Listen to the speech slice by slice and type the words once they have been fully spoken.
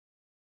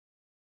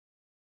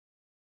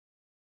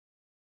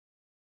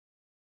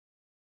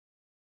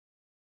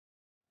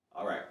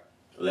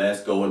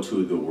Let's go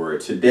into the word.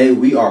 Today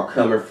we are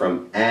coming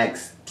from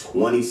Acts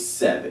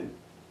 27.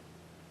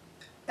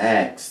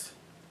 Acts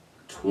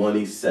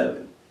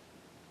 27.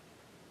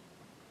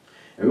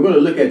 And we're going to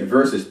look at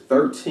verses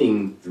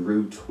 13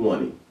 through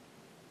 20.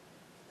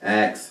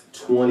 Acts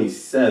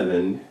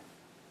 27,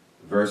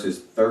 verses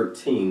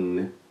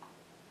 13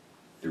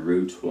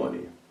 through 20.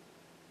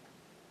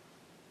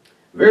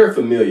 Very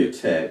familiar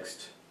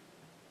text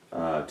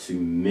to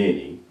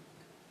many.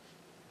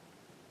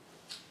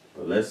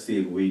 But let's see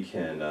if we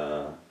can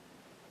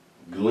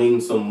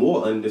glean some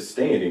more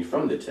understanding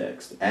from the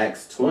text.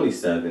 Acts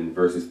 27,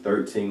 verses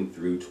 13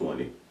 through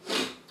 20.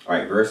 All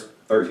right, verse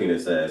 13, it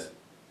says,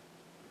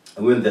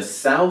 "And when the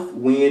south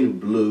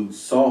wind blew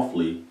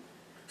softly,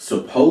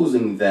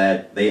 supposing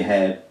that they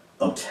had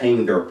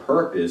obtained their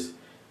purpose,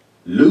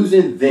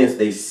 losing thence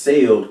they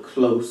sailed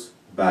close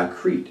by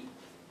Crete.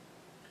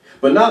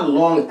 But not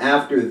long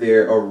after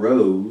there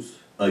arose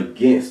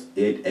against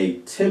it a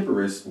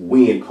tempestuous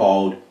wind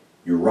called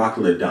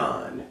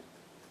Euroclydon.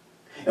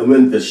 And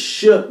when the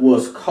ship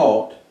was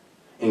caught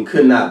and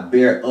could not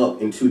bear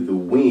up into the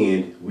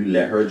wind, we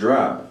let her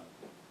drive.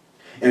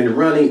 And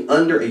running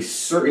under a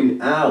certain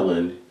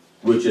island,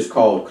 which is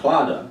called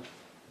Clauda,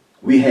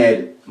 we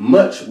had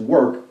much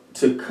work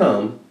to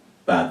come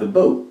by the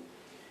boat.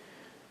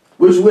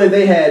 Which when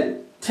they had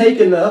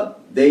taken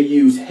up, they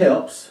used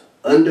helps,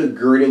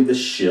 undergirding the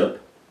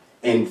ship,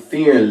 and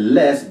fearing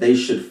lest they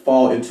should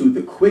fall into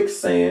the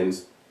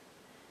quicksands,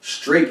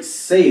 straight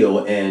sail,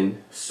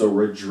 and so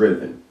were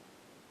driven.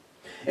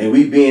 And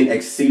we being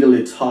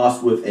exceedingly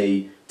tossed with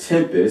a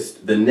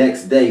tempest, the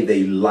next day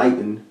they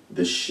lightened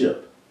the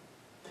ship.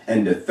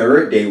 And the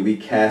third day we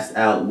cast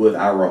out with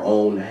our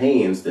own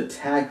hands the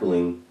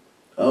tackling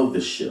of the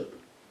ship.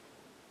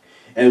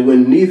 And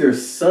when neither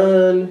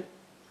sun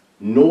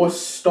nor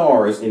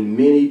stars in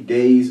many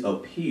days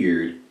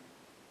appeared,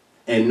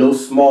 and no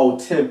small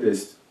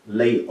tempest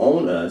lay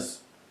on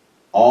us,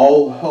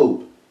 all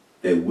hope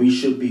that we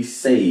should be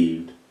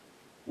saved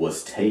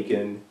was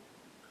taken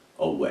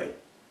away."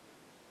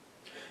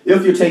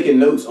 If you're taking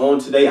notes on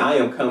today, I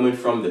am coming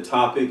from the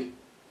topic,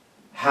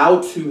 how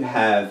to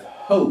have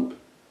hope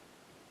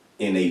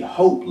in a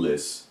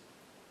hopeless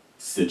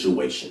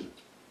situation.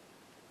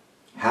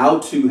 How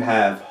to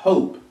have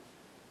hope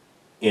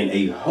in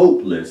a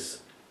hopeless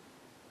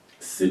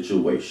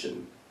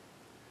situation.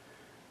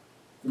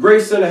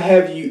 Grace Center,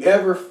 have you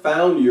ever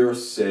found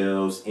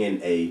yourselves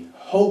in a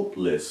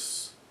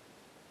hopeless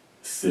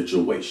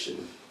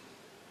situation?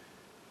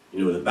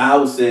 You know, the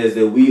Bible says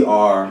that we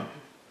are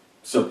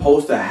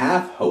supposed to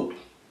have hope.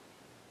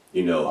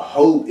 You know,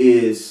 hope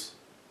is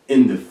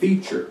in the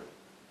future.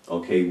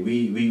 Okay,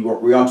 we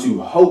are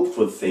to hope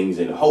for things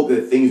and hope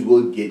that things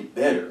will get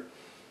better.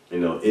 You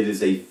know, it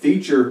is a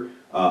future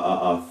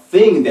a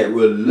thing that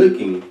we're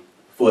looking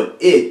for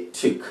it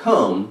to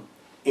come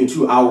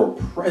into our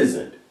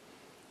present.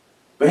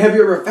 But have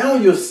you ever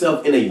found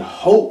yourself in a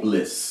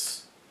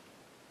hopeless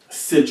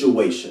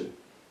situation?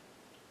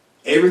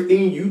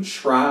 Everything you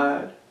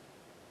tried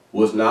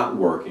was not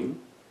working.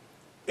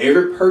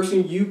 Every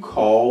person you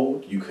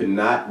called, you could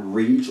not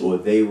reach, or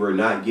they were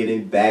not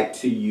getting back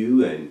to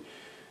you. And,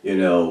 you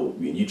know,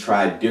 you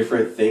tried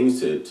different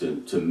things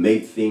to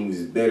make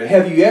things better.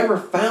 Have you ever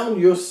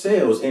found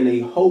yourselves in a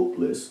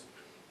hopeless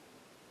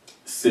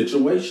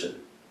situation?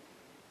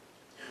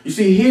 You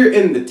see, here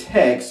in the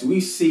text, we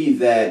see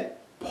that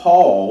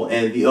Paul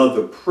and the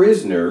other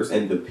prisoners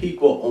and the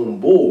people on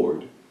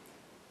board,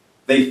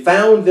 they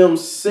found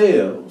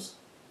themselves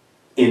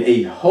in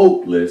a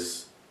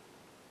hopeless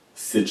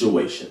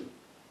situation.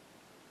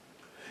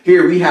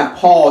 Here we have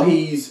Paul.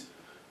 He's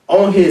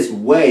on his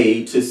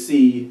way to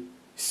see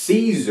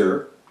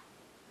Caesar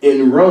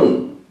in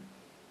Rome.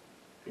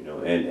 You know,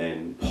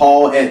 and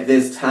Paul at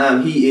this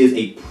time, he is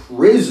a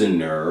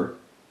prisoner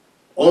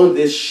on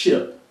this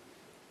ship.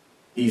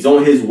 He's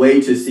on his way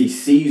to see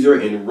Caesar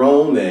in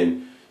Rome,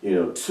 and you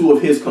know, two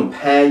of his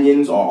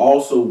companions are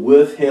also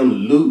with him.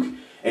 Luke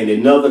and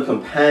another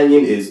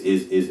companion is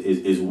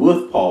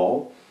with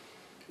Paul.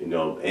 You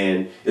know,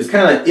 and it's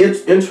kind of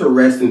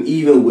interesting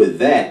even with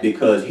that,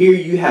 because here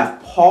you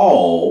have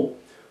Paul,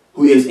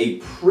 who is a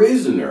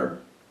prisoner.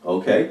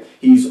 Okay,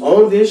 he's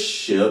on this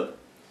ship,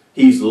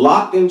 he's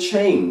locked in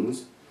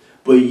chains,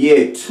 but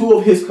yet two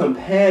of his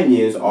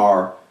companions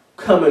are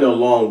coming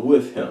along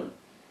with him.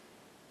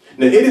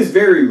 Now, it is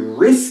very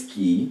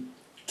risky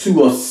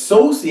to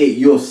associate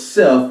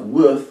yourself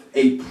with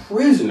a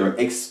prisoner,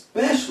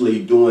 especially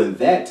during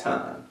that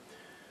time.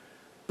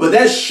 But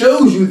that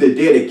shows you the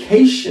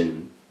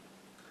dedication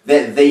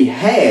that they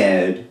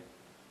had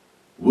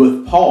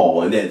with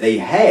Paul and that they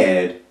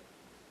had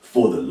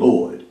for the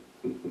Lord.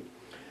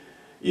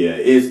 Yeah,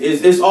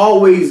 it's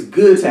always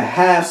good to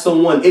have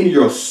someone in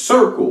your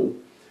circle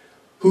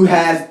who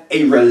has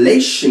a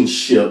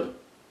relationship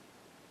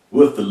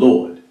with the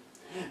Lord.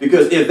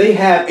 Because if they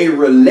have a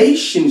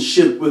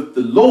relationship with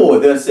the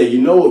Lord, they'll say, you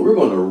know what, we're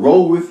going to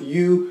roll with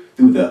you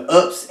through the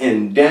ups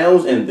and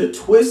downs and the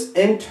twists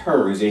and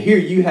turns. And here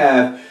you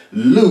have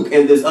Luke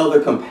and this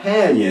other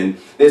companion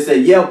that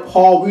said, yeah,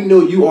 Paul, we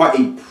know you are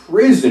a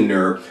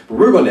prisoner, but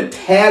we're going to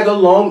tag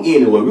along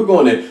anyway. We're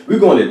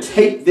going to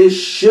take this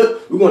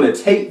ship. We're going to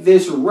take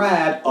this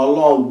ride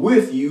along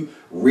with you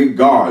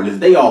regardless.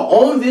 They are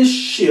on this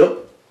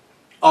ship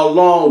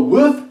along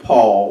with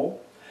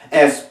Paul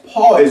as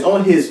Paul is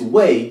on his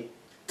way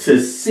to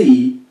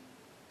see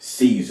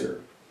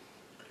Caesar.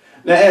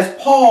 Now, as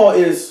Paul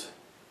is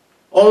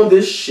on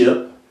this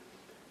ship,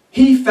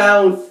 he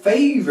found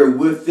favor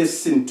with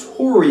this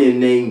centurion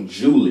named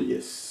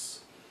Julius.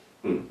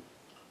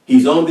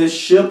 He's on this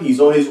ship. He's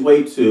on his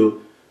way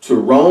to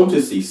Rome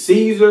to see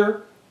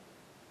Caesar,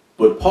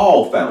 but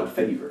Paul found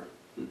favor.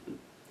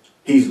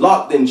 He's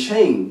locked in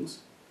chains,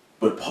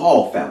 but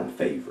Paul found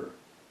favor.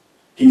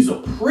 He's a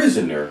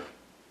prisoner,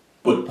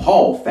 but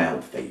Paul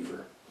found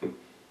favor.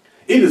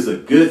 It is a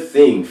good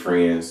thing,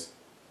 friends,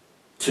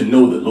 to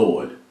know the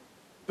Lord,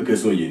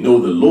 because when you know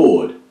the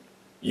Lord,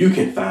 you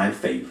can find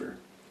favor.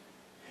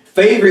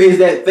 Favor is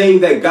that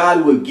thing that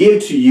God would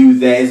give to you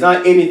that is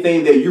not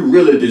anything that you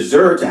really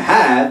deserve to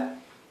have.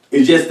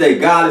 It's just that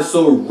God is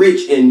so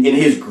rich in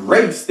his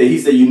grace that he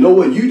said, you know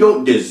what, you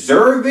don't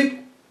deserve it,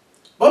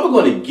 but I'm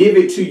going to give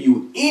it to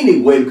you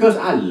anyway because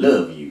I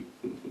love you.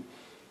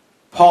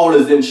 Paul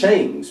is in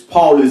chains.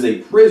 Paul is a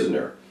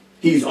prisoner.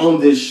 He's on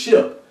this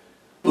ship,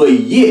 but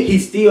yet he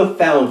still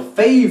found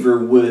favor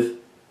with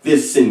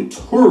this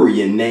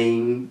centurion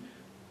named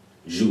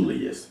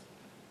Julius.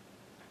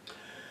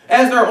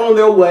 As they're on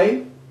their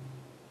way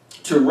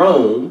to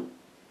Rome,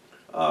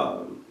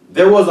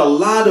 there was a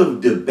lot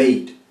of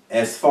debate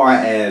as far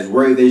as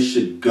where they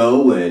should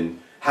go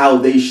and how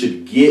they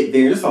should get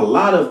there. There's a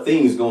lot of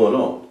things going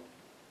on.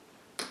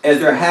 As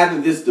they're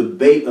having this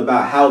debate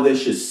about how they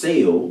should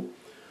sail,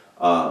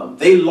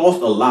 they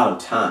lost a lot of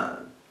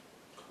time.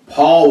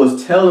 Paul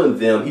was telling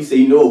them, he said,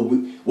 you know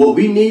what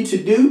we need to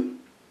do?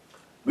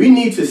 We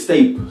need to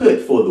stay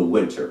put for the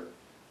winter.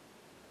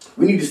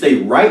 We need to stay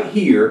right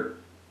here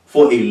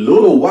for a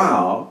little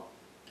while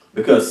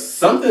because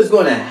something's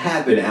going to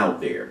happen out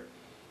there.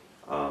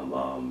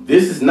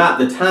 This is not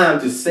the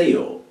time to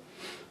sail.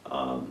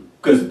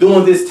 Because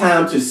during this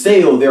time to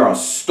sail, there are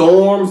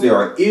storms, there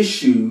are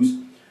issues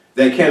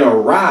that can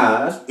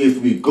arise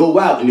if we go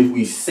out and if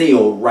we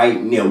sail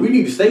right now. We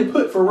need to stay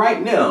put for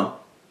right now,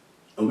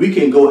 and we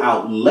can go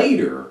out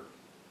later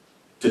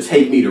to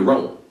take me to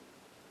Rome.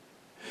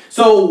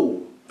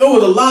 So there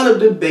was a lot of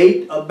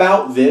debate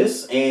about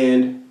this,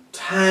 and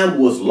time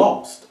was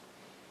lost.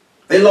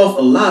 They lost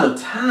a lot of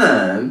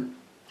time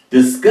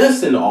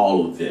discussing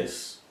all of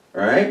this,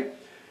 right?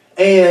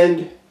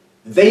 And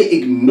they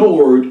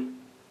ignored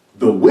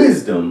the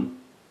wisdom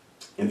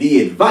and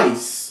the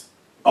advice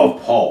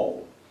of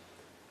Paul.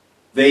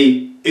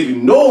 They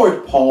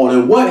ignored Paul,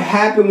 and what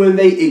happened when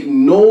they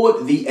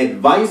ignored the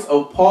advice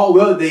of Paul?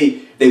 Well,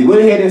 they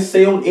went ahead and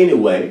sailed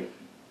anyway,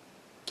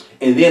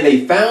 and then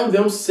they found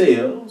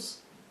themselves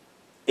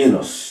in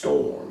a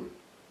storm.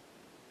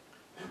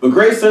 But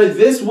Grace said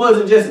this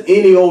wasn't just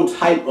any old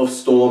type of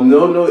storm.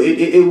 No,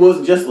 it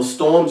wasn't just a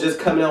storm just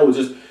coming out with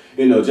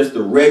just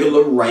the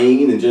regular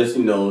rain and just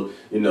a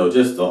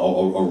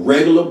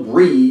regular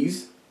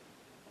breeze.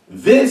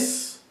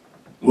 This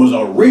was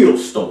a real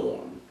storm.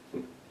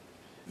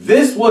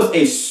 This was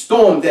a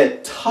storm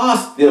that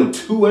tossed them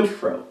to and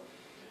fro.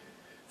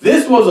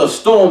 This was a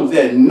storm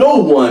that no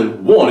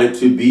one wanted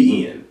to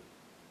be in.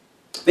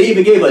 They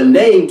even gave a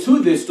name to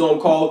this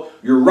storm called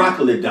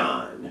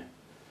Euroclydon.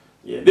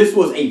 Yeah, this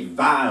was a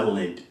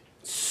violent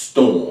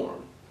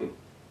storm.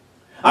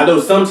 I know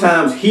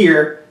sometimes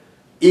here,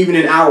 even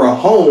in our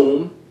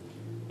home,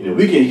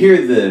 we can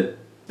hear the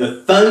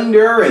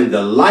thunder and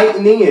the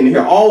lightning and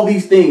hear all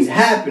these things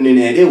happening,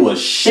 and it will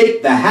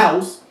shake the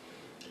house.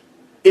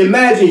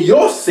 Imagine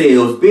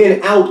yourselves being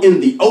out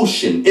in the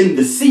ocean, in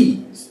the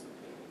seas,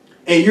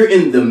 and you're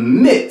in the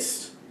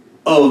midst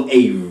of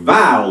a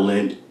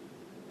violent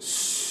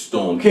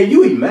storm. Can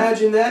you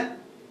imagine that?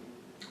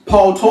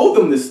 Paul told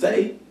them to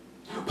stay.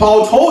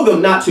 Paul told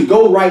them not to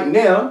go right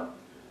now,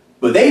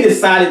 but they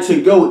decided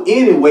to go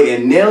anyway,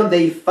 and now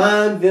they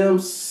find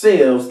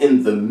themselves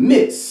in the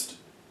midst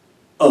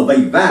of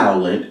a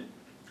violent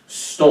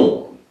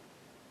storm.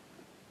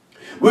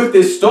 With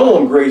this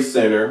storm, Grace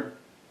Center,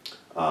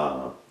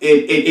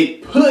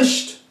 it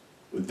pushed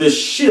the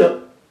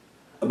ship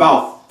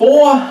about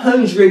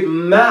 400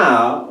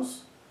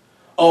 miles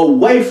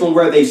away from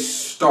where they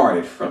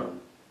started from.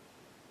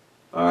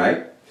 All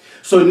right.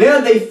 So now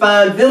they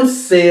find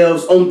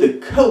themselves on the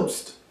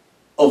coast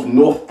of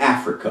North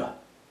Africa.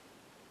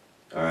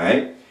 All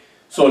right.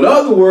 So in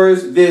other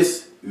words,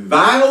 this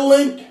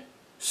violent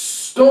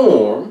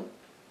storm,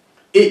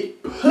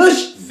 it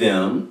pushed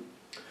them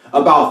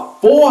about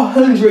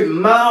 400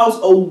 miles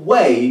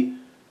away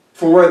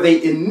from where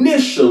they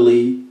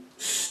initially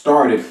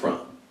started from.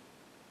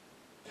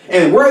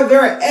 And where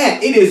they're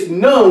at, it is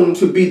known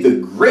to be the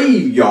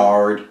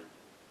graveyard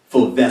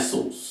for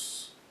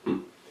vessels.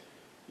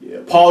 Yeah,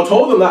 Paul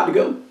told them not to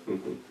go.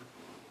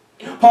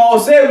 Paul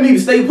said we need to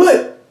stay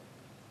put.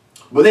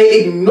 But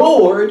they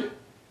ignored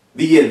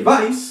the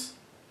advice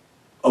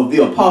of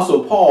the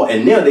Apostle Paul,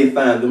 and now they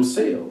find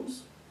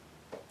themselves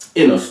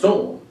in a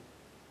storm.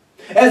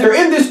 As they're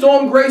in this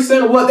storm, Grace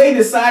Center, what they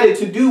decided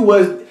to do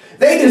was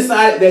they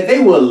decided that they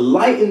would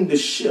lighten the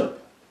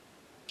ship.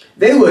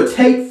 They would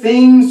take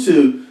things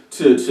to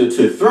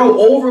throw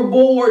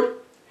overboard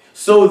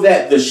so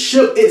that the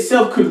ship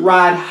itself could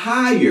ride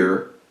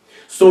higher,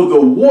 so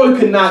the water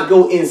could not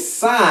go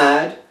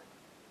inside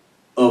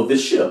of the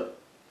ship.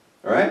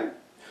 All right?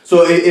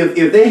 So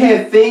if they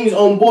had things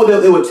on board,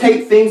 they would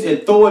take things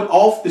and throw it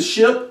off the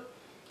ship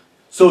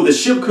so the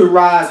ship could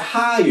rise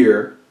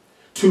higher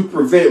to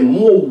prevent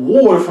more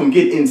water from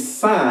getting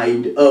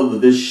inside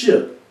of the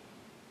ship.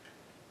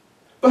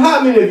 But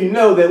how many of you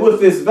know that with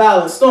this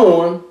violent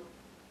storm,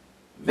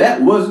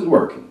 that wasn't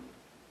working?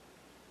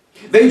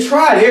 They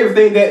tried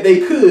everything that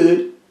they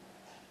could,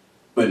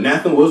 but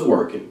nothing was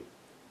working.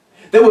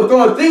 They were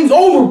throwing things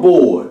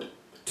overboard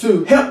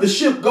to help the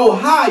ship go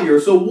higher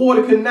so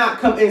water could not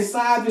come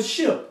inside the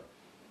ship.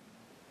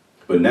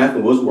 But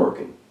nothing was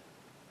working.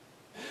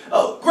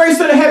 Grace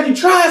Center, have you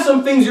tried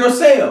some things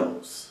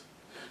yourselves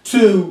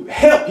to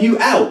help you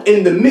out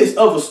in the midst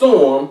of a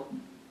storm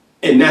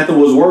and nothing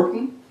was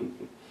working?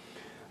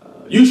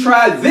 You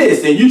tried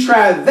this and you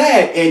tried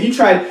that and you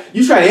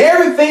tried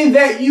everything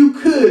that you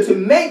could to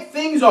make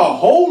things a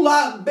whole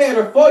lot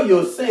better for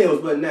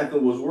yourselves, but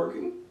nothing was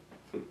working.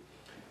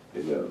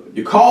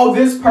 You called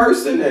this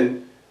person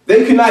and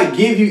they could not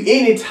give you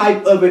any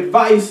type of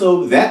advice,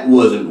 so that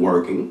wasn't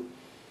working.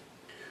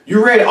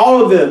 You read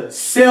all of the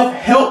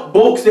self-help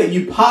books that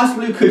you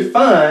possibly could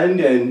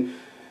find, and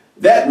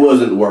that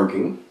wasn't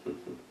working.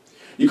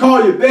 You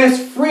call your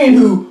best friend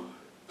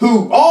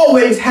who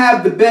always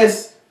have the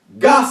best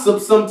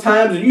gossip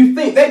sometimes, and you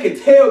think they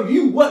could tell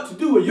you what to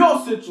do in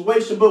your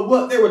situation, but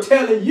what they were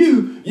telling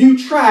you, you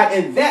tried,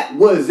 and that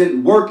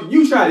wasn't working.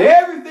 You tried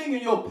everything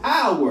in your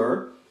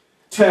power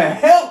to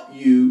help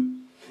you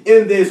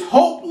in this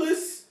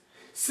hopeless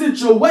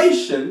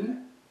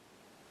situation,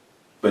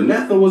 but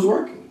nothing was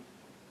working.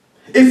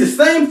 It's the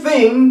same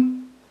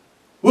thing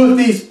with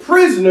these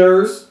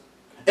prisoners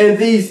and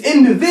these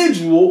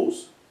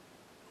individuals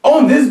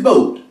on this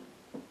boat.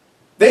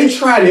 They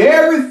tried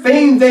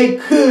everything they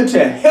could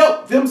to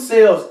help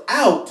themselves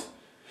out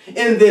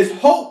in this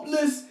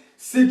hopeless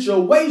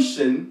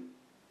situation,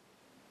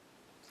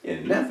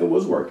 and nothing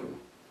was working.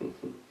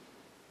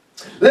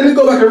 Let me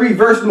go back and read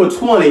verse number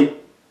 20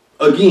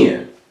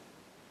 again.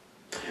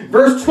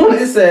 Verse 20,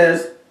 it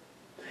says,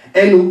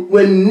 "And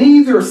when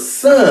neither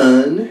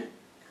sun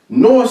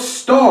nor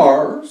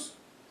stars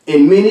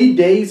in many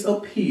days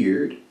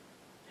appeared,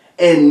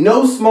 and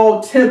no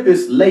small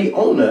tempest lay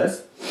on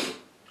us,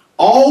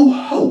 all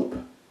hope,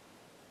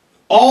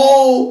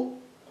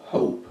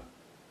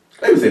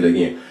 let me say that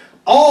again,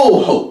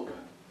 all hope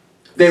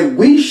that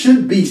we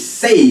should be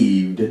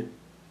saved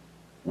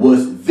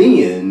was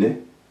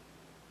then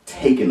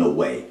taken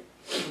away."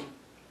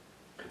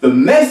 The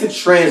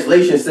Message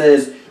translation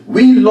says,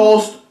 "We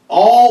lost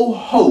all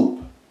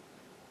hope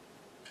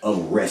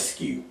of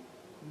rescue."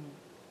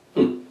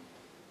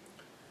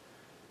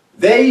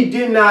 They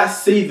did not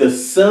see the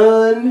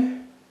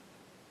sun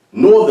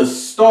nor the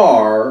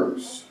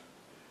stars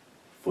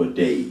for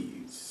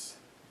days.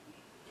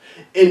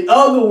 In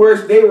other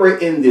words, they were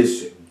in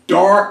this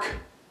dark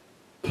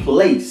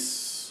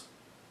place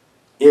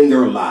in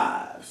their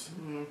lives.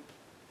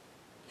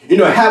 You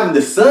know, having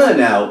the sun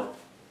out,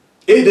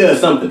 it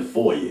does something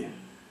for you.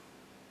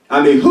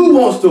 I mean, who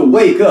wants to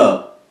wake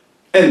up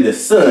and the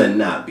sun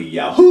not be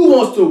out? Who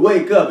wants to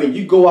wake up and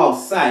you go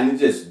outside and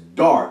it's just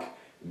dark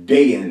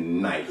day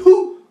and night? Who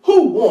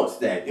wants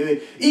that? I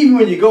mean, even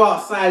when you go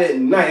outside at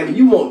night, I mean,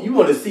 you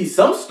want to see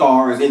some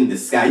stars in the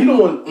sky. You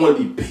don't want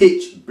to be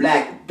pitch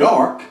black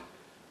dark.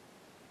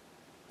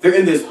 They're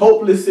in this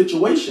hopeless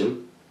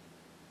situation,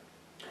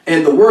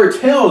 and the word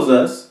tells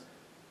us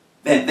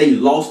that they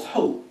lost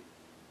hope.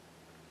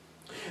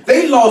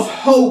 They lost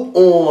hope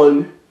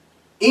on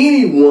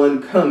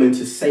anyone coming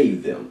to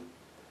save them.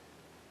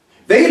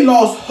 They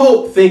lost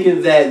hope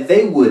thinking that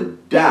they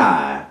would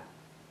die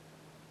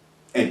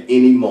at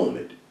any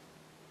moment.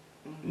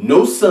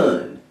 No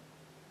sun,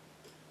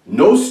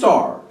 no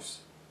stars.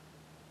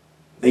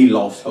 They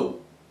lost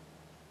hope.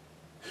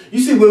 You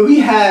see, when we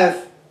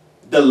have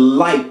the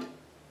light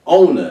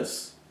on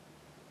us,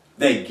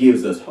 that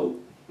gives us hope.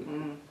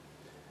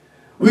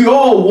 We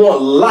all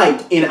want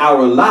light in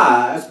our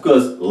lives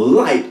because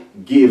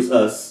light gives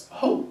us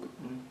hope.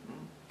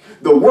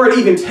 The word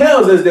even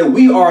tells us that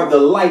we are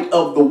the light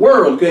of the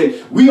world.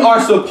 Okay? We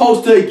are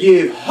supposed to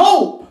give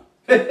hope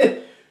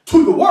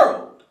to the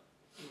world.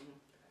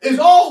 It's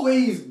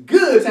always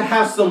good to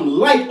have some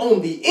light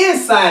on the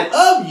inside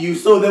of you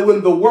so that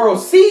when the world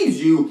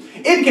sees you,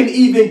 it can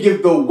even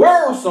give the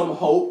world some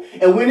hope.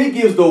 And when it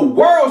gives the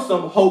world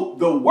some hope,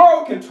 the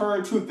world can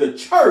turn to the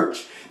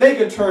church. They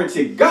can turn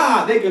to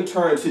God. They can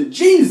turn to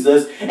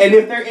Jesus. And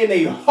if they're in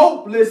a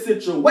hopeless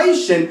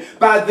situation,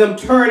 by them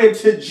turning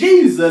to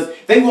Jesus,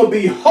 they won't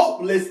be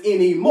hopeless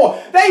anymore.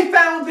 They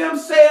found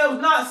themselves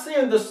not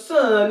seeing the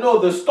sun nor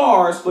the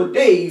stars for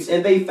days,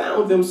 and they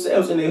found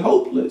themselves in a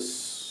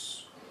hopeless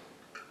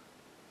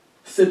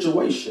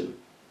situation.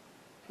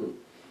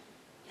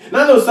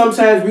 Now, I know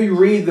sometimes we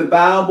read the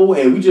Bible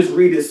and we just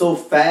read it so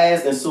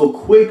fast and so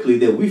quickly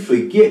that we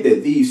forget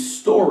that these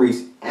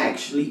stories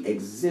actually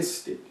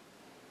existed.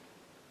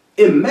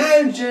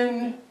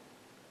 Imagine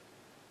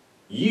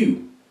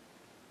you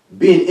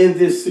being in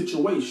this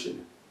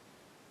situation.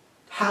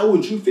 How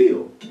would you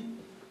feel?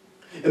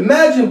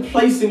 Imagine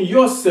placing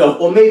yourself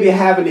or maybe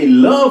having a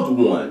loved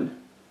one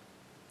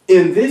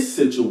in this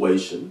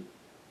situation.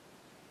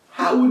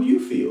 How would you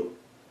feel?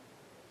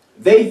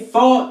 They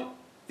thought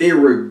they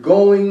were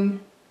going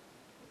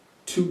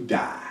to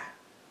die.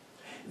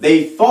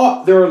 They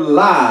thought their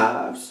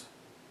lives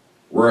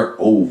were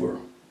over.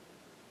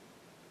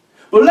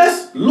 But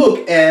let's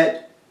look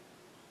at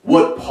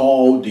what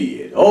Paul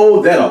did.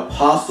 Oh, that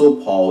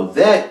Apostle Paul,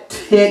 that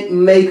tent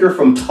maker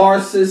from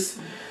Tarsus.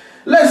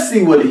 Let's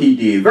see what he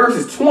did.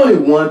 Verses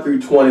 21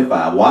 through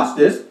 25. Watch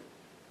this.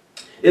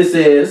 It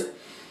says,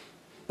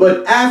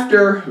 "But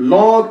after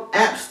long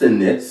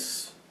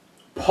abstinence,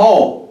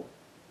 Paul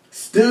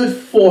stood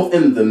forth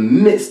in the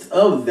midst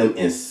of them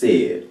and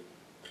said,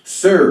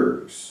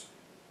 Sirs,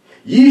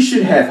 ye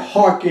should have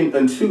hearkened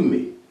unto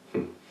me."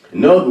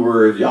 In other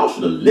words, y'all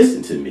should have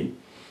listened to me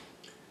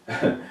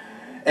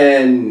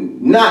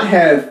and not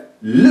have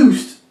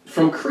loosed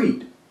from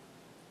Crete,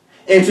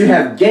 and to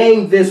have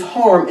gained this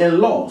harm and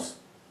loss.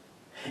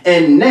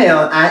 And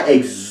now I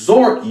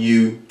exhort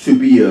you to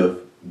be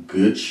of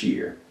good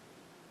cheer.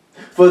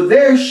 For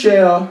there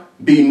shall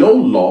be no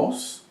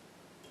loss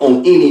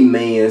on any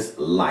man's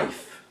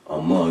life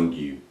among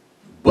you,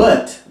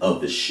 but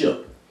of the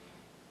ship.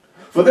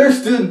 For there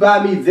stood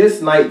by me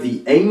this night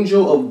the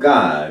angel of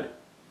God,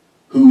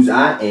 whose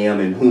I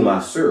am and whom I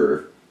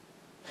serve,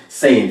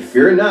 saying,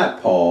 Fear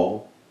not,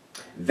 Paul,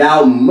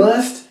 thou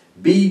must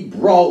be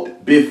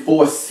brought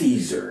before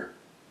Caesar.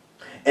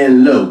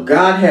 And lo,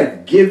 God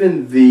hath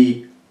given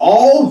thee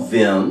all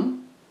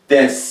them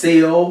that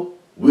sail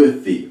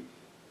with thee.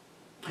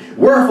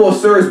 Wherefore,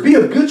 sirs, be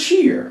of good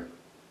cheer,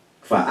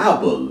 for I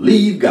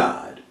believe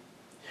God,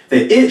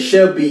 that it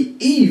shall be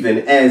even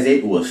as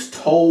it was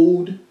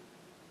told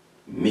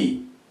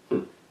me.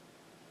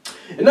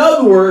 In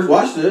other words,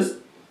 watch this.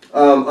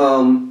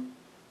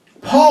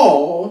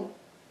 Paul,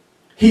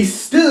 he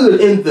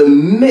stood in the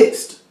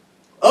midst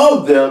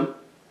of them,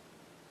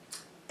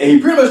 and he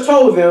pretty much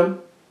told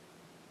them,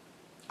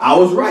 I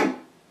was right.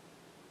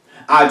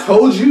 I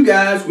told you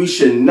guys we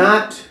should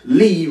not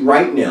leave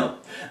right now.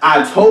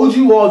 I told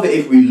you all that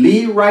if we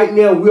leave right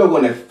now, we are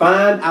going to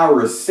find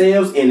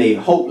ourselves in a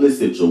hopeless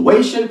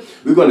situation.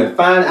 We're going to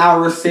find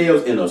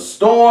ourselves in a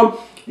storm.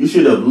 You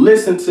should have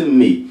listened to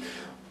me.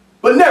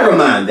 But never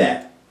mind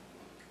that.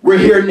 We're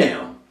here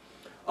now.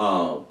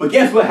 But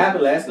guess what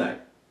happened last night?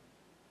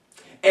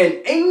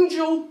 An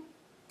angel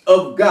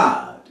of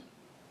God,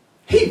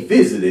 he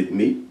visited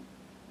me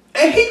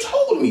and he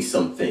told me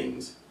some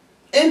things.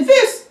 And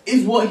this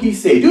is what he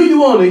said. Do you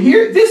want to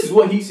hear it? This is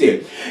what he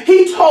said.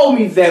 He told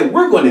me that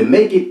we're going to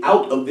make it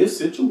out of this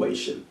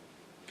situation.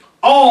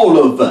 All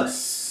of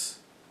us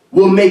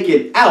will make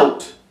it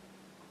out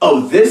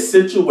of this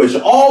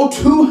situation. All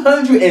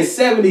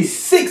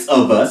 276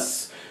 of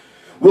us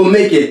will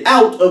make it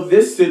out of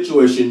this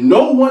situation.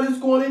 No one is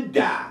going to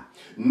die.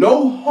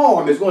 No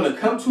harm is going to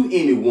come to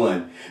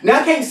anyone. Now,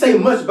 I can't say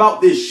much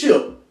about this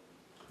ship.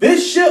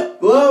 This ship,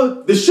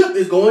 well, the ship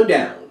is going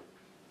down.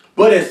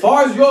 But as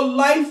far as your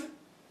life,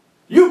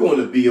 you're going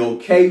to be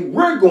okay.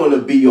 We're going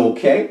to be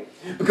okay.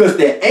 Because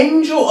the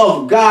angel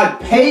of God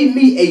paid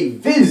me a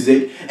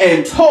visit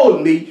and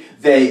told me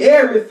that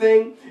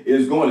everything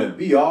is going to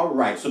be all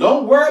right. So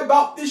don't worry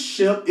about this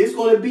ship. It's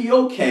going to be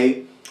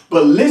okay.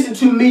 But listen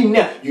to me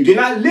now. You did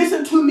not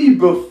listen to me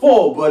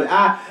before, but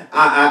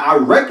I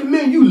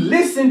recommend you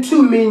listen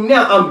to me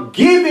now. I'm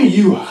giving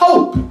you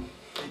hope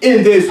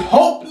in this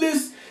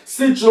hopeless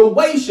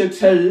situation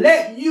to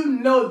let you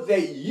know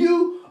that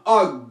you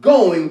are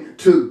going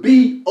to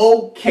be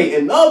okay.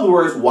 In other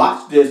words,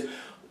 watch this.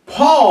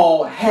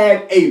 Paul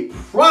had a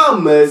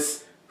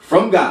promise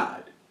from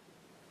God.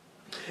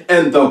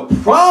 And the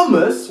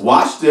promise,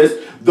 watch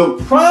this, the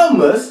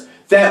promise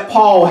that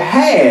Paul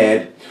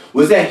had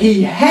was that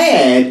he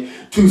had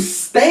to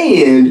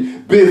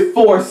stand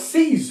before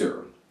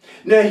Caesar.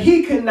 Now,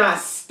 he could not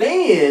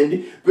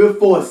stand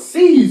before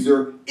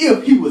Caesar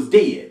if he was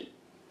dead.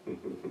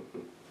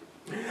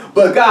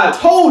 But God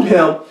told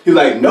him, he's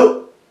like, nope.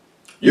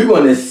 You're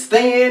going to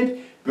stand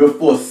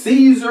before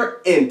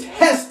Caesar and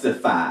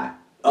testify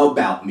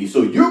about me.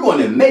 So you're going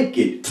to make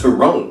it to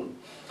Rome.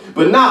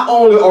 But not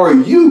only are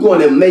you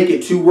going to make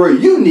it to where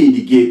you need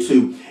to get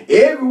to,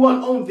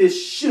 everyone on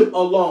this ship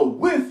along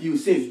with you,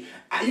 since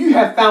you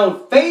have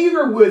found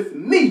favor with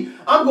me,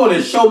 I'm going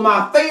to show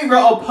my favor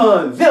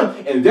upon them,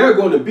 and they're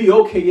going to be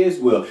okay as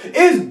well.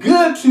 It's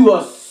good to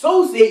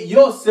associate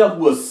yourself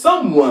with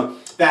someone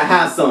that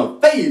has some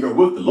favor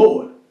with the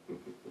Lord.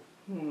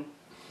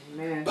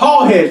 Amen.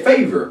 Paul had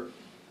favor,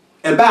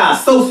 and by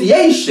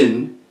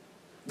association,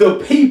 the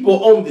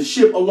people on the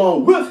ship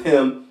along with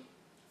him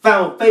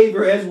found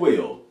favor as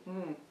well.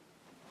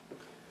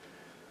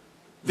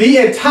 The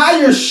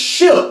entire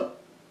ship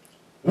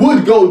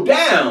would go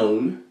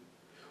down,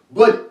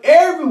 but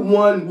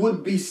everyone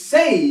would be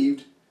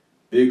saved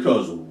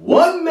because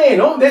one man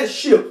on that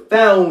ship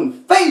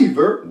found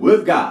favor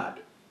with God.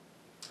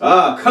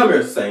 Come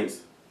here,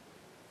 saints.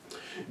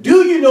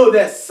 Do you know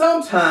that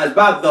sometimes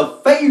by the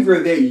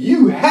favor that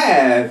you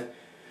have,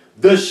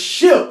 the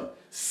ship,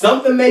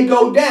 something may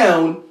go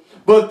down,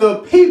 but the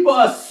people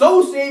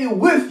associated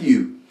with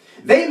you,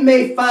 they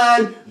may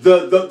find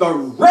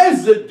the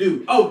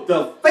residue of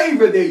the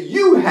favor that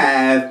you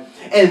have,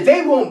 and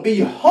they won't be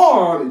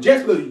harmed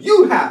just because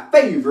you have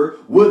favor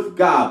with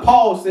God.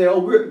 Paul said,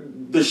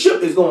 the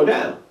ship is going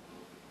down.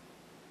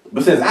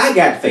 But since I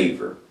got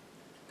favor,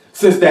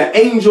 since the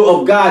angel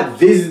of God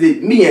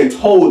visited me and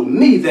told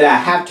me that I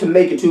have to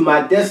make it to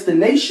my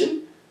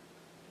destination,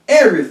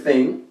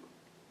 everything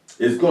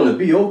is going to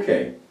be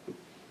okay.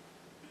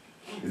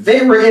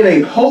 They were in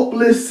a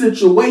hopeless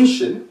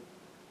situation,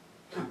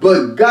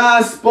 but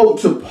God spoke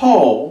to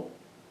Paul,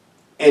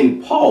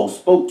 and Paul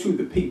spoke to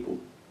the people.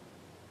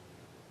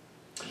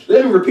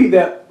 Let me repeat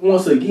that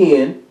once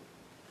again.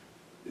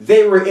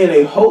 They were in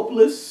a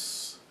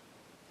hopeless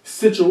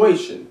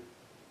situation,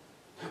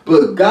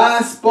 but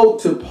God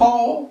spoke to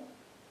Paul,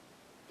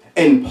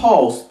 and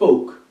Paul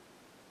spoke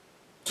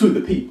to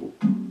the people.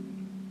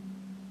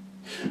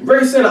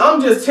 Grace Center,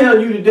 I'm just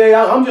telling you today,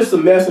 I'm just a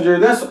messenger.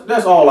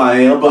 That's all I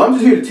am. But I'm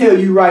just here to tell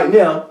you right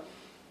now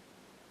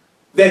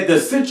that the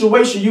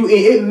situation you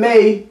in, it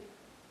may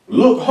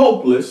look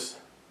hopeless,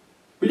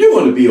 but you're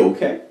going to be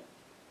okay.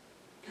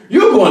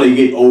 You're going to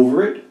get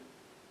over it.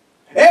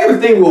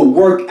 Everything will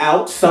work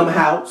out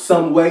somehow,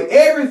 some way.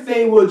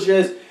 Everything will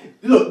just,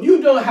 look,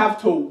 you don't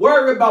have to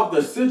worry about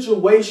the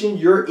situation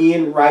you're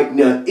in right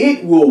now.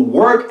 It will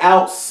work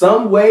out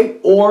some way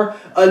or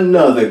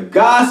another.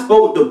 God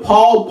spoke to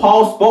Paul.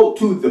 Paul spoke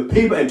to the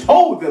people and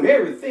told them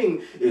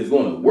everything is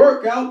going to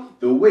work out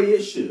the way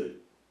it should.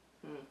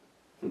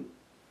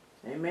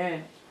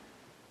 Amen.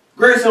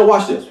 Grayson,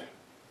 watch this.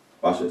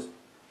 Watch this.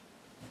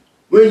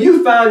 When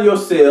you find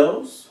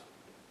yourselves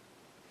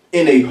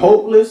in a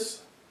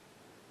hopeless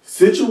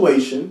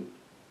situation,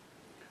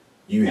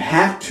 you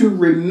have to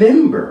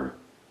remember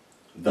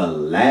the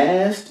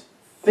last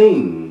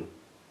thing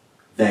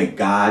that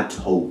God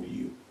told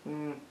you.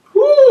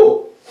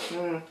 Woo!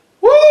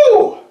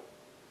 Woo!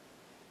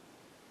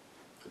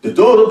 The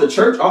doors of the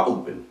church are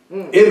open.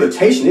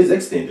 Invitation is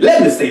extended.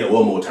 Let me say that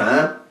one more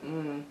time.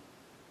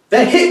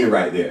 That hit me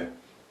right there.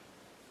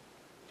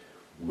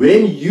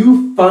 When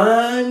you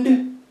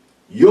find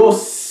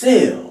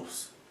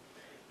yourselves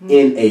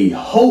in a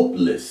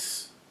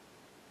hopeless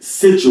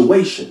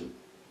situation,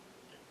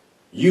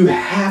 you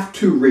have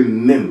to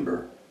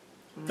remember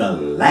the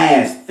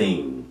last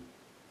thing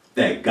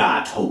that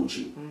God told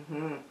you.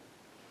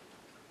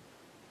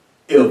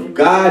 If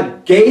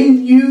God gave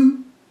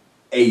you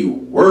a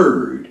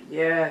word,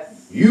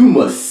 yes, you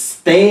must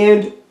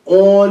stand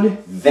on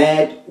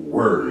that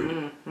word.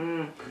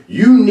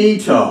 You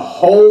need to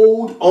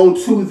hold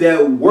onto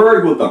that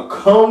word with a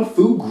kung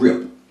fu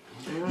grip.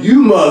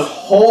 You must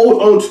hold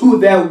onto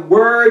that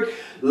word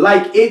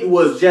like it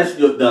was just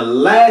the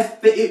last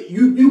thing.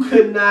 You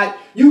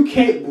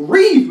can't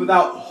breathe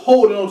without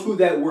holding onto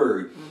that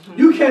word.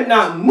 You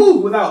cannot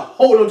move without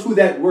holding onto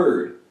that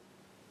word.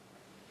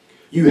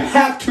 You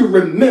have to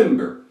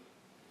remember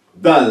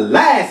the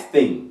last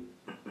thing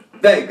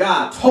that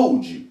God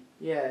told you.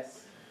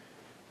 Yes.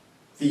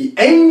 The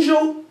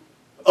angel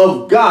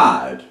of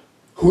God,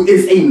 who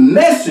is a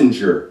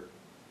messenger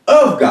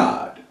of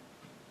God.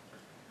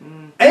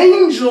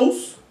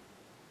 Angels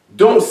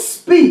don't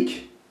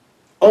speak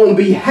on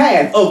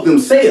behalf of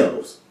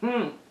themselves.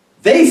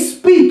 They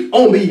speak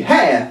on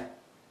behalf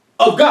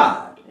of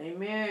God.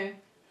 Amen.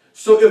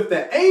 So if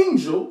the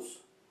angels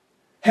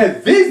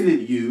have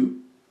visited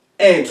you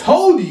and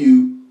told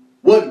you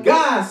what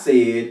God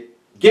said,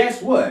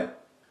 guess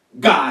what?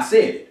 God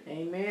said it.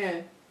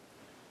 Amen.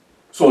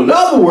 So in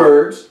other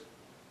words,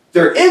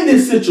 they're in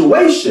this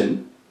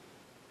situation.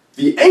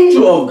 The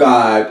angel of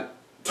God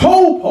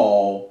told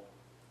Paul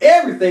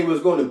everything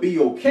was going to be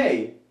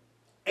okay.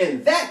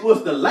 And that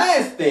was the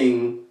last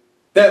thing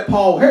that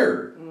Paul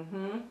heard.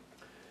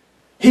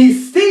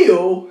 He's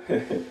still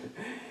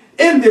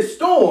in this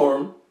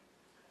storm,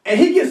 and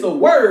he gets a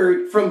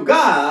word from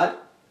God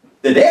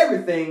that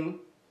everything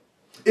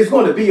is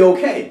going to be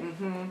okay.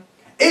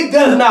 It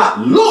does not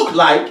look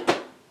like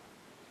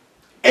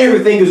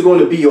everything is going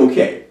to be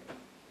okay.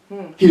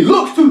 He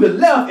looks to the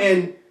left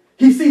and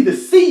he sees the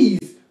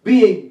seas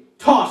being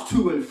tossed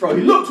to and fro.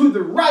 He looked to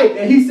the right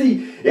and he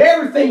see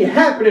everything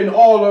happening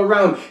all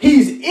around.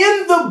 He's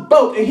in the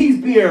boat and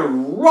he's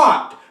being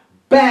rocked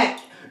back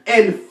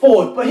and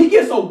forth. But he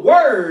gets a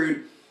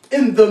word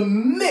in the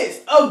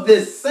midst of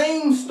this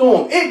same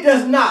storm. It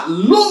does not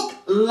look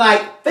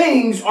like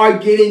things are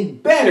getting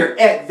better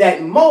at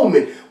that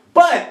moment.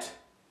 But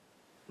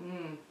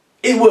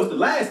it was the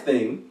last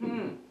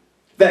thing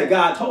that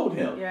God told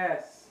him.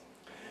 Yes.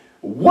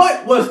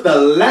 What was the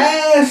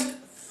last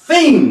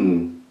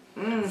thing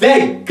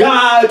that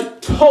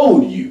God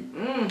told you?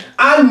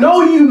 I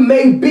know you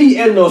may be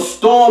in a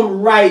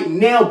storm right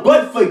now,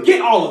 but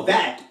forget all of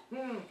that.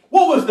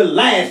 What was the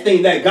last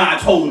thing that God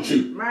told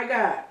you? My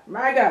God.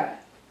 My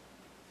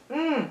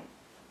God.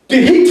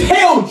 Did he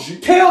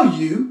tell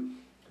you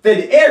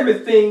that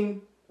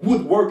everything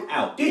would work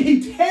out? Did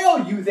he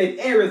tell you that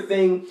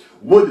everything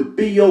would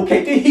be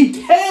okay? Did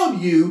he tell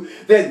you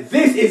that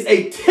this is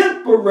a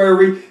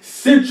temporary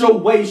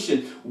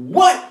situation?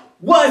 What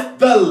was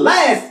the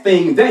last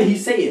thing that he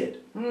said?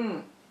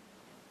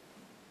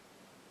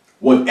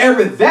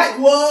 Whatever that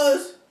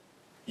was,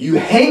 you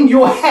hang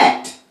your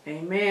hat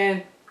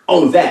Amen.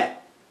 on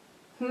that.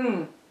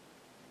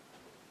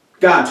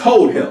 God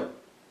told him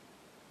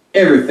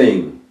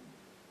everything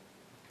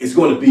is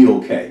going to be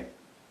okay.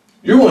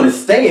 You're going to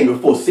stand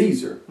before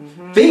Caesar.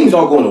 Things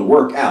are going to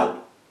work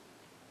out.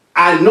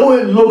 I know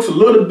it looks a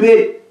little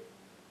bit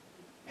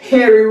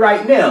hairy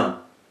right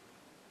now,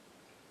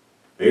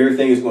 but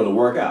everything is going to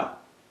work out.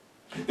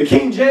 The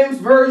King James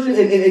Version,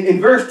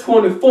 in verse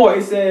 24,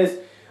 it says,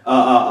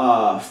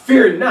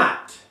 fear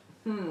not.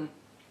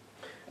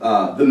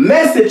 The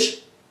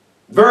Message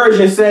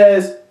version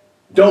says,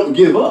 don't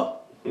give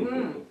up.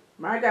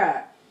 My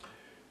God.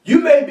 You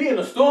may be in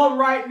a storm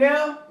right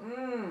now,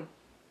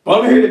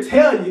 but I'm here to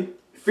tell you,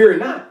 fear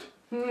not.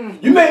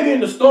 You may be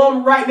in a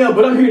storm right now,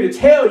 but I'm here to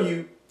tell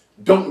you,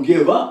 don't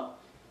give up.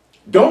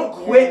 Don't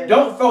quit. Yes.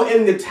 Don't throw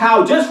in the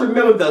towel. Just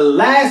remember the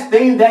last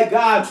thing that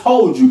God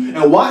told you.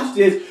 And watch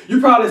this.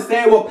 You probably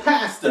say, well,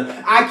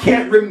 Pastor, I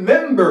can't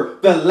remember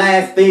the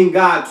last thing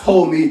God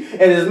told me.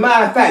 And as a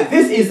matter of fact,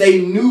 this is a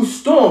new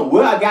storm.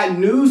 Well, I got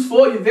news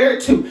for you there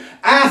too.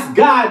 Ask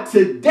God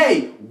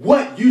today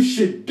what you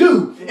should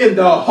do in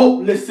the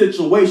hopeless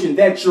situation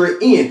that you're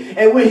in.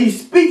 And when he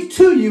speaks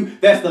to you,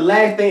 that's the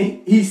last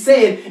thing he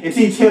said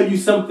until he tells you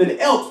something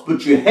else.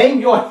 But you hang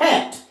your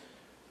hat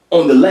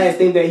on the last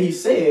thing that he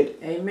said.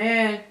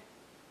 Amen.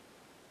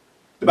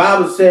 The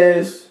Bible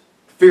says,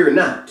 fear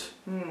not.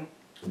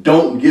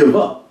 Don't give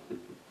up.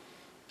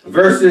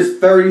 Verses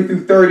 30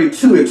 through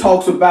 32, it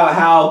talks about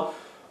how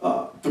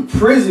the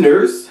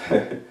prisoners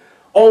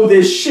on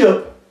this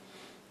ship,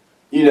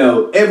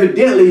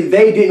 evidently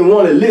they didn't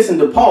want to listen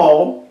to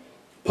Paul.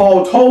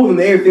 Paul told them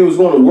that everything was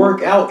going to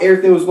work out,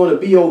 everything was going to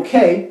be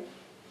okay.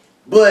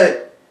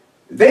 But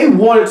they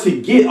wanted to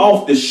get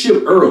off the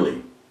ship early.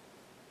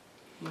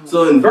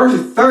 So in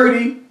verses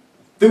 30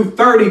 through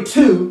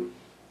 32,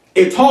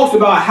 it talks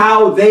about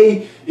how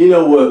they, they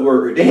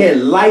had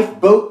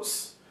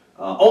lifeboats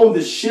on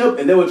the ship,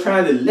 and they were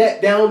trying to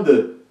let down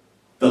the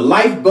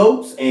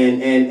lifeboats,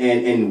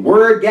 and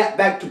word got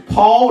back to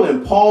Paul,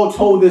 and Paul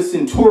told the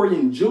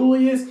centurion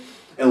Julius,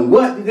 and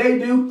what did they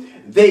do?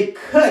 They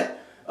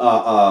cut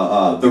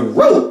the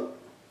rope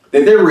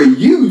that they were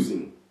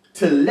using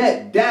to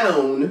let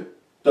down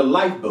the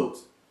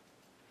lifeboats.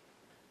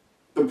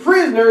 The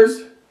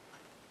prisoners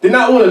did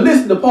not want to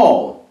listen to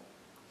Paul.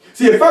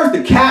 See, at first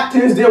the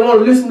captains didn't want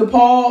to listen to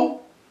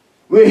Paul.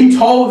 When he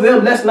told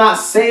them, let's not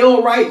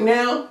sail right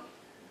now.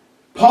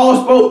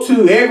 Paul spoke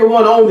to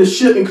everyone on the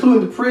ship,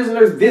 including the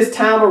prisoners, this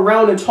time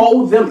around and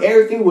told them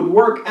everything would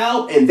work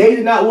out, and they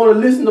did not want to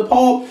listen to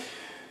Paul.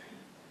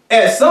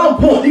 At some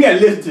point, you got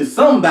to listen to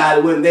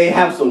somebody when they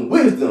have some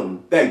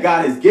wisdom that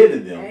God has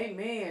given them.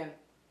 Amen.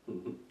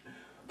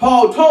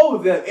 Paul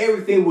told them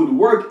everything would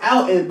work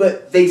out,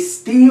 but they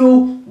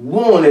still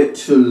wanted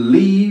to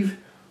leave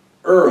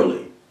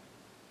early.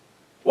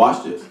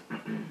 Watch this.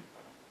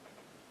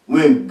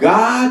 When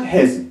God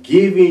has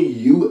given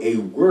you a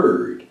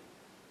word,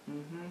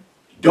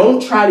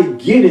 don't try to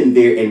get in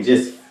there and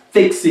just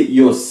fix it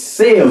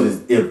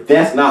yourselves if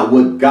that's not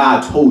what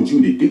God told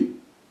you to do.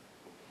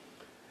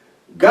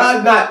 God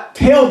did not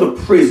tell the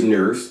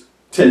prisoners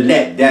to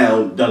let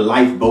down the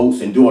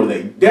lifeboats and do all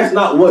that. That's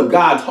not what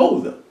God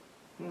told them.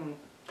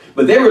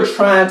 But they were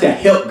trying to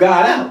help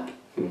God out.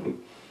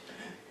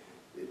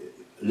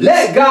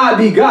 Let God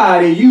be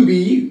God and you be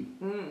you.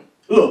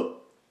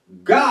 Look,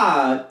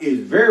 God is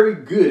very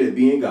good at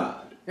being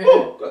God.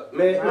 Oh,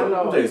 man, let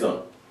me tell you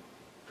something.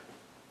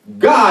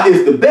 God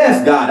is the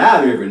best God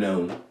I've ever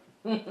known.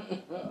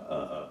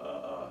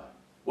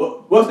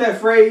 What's that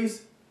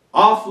phrase?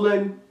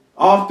 Often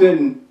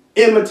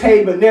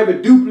imitated but never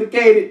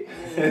duplicated.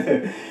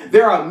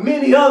 There are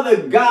many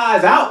other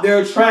gods out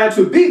there trying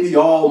to be the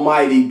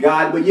Almighty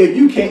God, but yet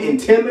you can't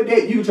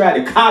intimidate, you try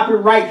to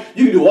copyright,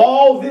 you can do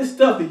all this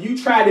stuff that you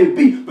try to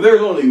be, but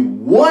there's only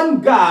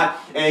one God,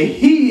 and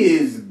he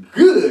is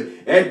good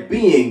at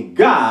being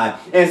God.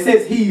 And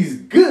since he's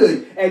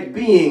good at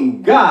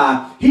being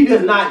God, he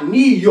does not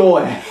need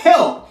your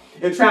help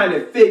in trying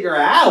to figure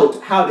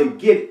out how to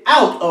get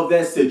out of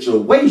that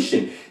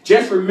situation.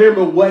 Just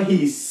remember what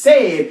he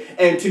said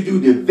and to do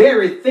the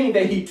very thing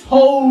that he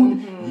told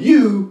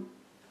you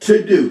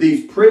to do.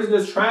 These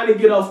prisoners trying to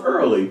get off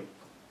early,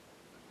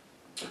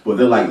 but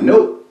they're like,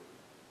 nope,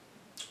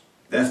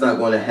 that's not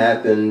going to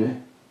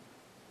happen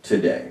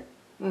today.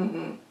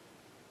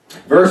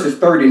 Verses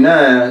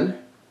 39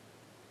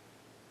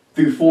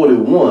 through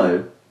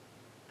 41,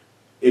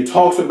 it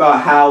talks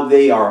about how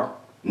they are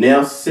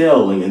now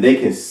sailing and they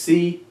can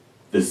see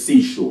the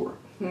seashore.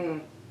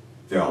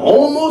 They're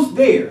almost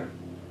there.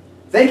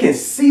 They can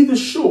see the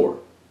shore.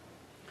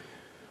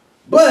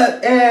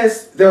 But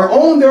as they're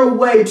on their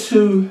way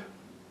to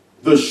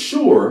the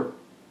shore,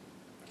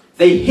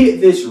 they hit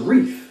this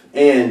reef.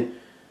 And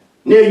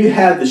now you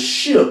have the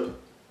ship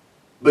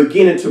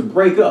beginning to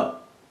break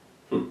up.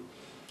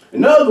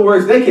 In other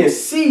words, they can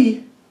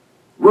see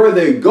where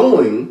they're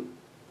going,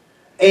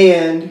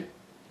 and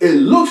it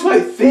looks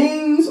like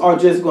things are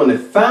just going to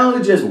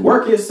finally just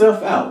work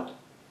itself out.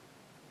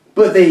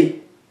 But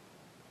they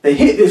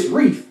hit this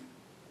reef,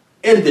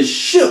 and the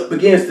ship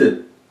begins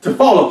to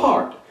fall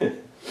apart.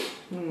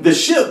 The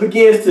ship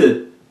begins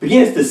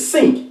to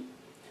sink.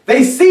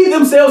 They see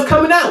themselves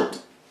coming out.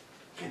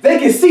 They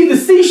can see the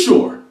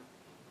seashore.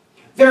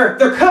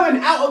 They're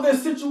coming out of their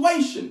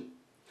situation.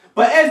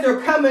 But as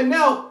they're coming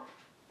out,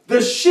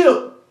 the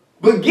ship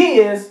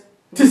begins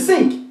to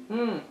sink.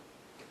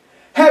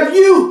 Have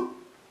you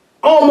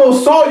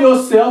almost saw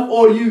yourself,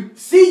 or you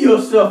see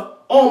yourself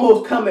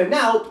almost coming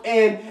out,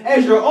 and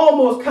as you're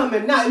almost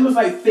coming out, it looks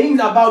like things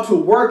are about to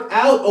work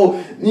out? Or,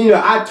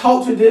 I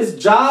talked to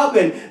this job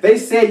and they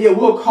said, yeah,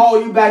 we'll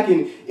call you back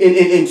in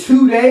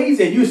 2 days,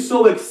 and you're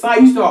so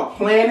excited, you start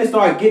planning,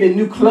 start getting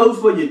new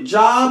clothes for your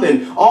job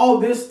and all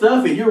this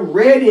stuff, and you're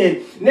ready,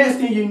 and next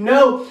thing you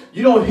know,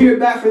 you don't hear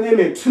back from them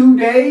in 2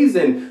 days,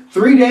 and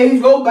 3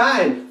 days go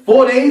by, and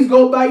 4 days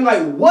go by. You're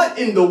like, what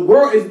in the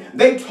world is,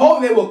 they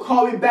told me they will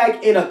call me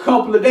back in a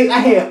couple of days. I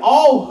had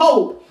all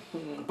hope.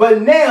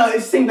 But now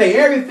it seems like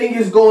everything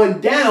is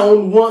going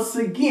down once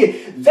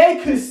again. They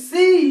could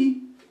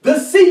see the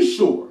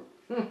seashore.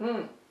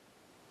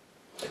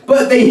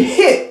 But they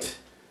hit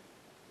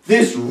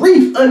this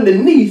reef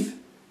underneath,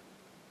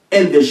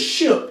 and the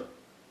ship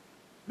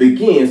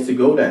begins to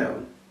go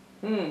down.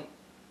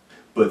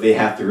 But they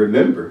have to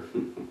remember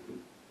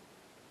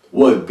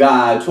what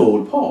God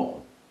told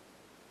Paul.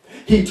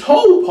 He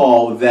told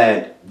Paul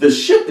that the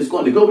ship is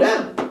going to go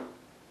down,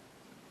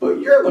 but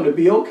you're going to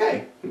be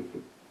okay.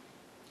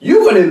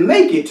 You're going to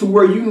make it to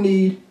where you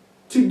need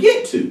to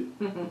get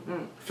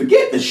to.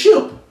 Forget the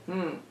ship.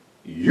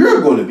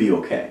 You're going to be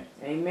okay.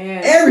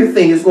 Amen.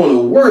 Everything is going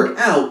to work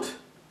out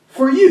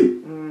for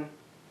you.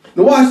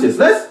 Now watch this.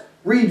 Let's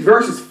read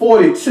verses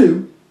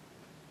 42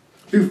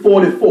 through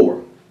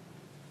 44.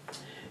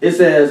 It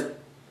says,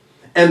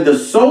 and the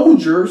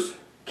soldiers'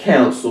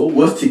 counsel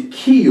was to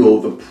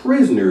kill the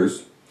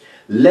prisoners,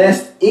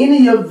 lest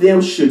any of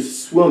them should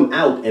swim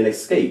out and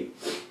escape.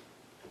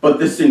 But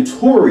the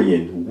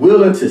centurion,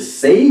 willing to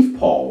save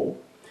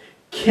Paul,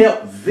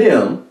 kept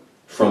them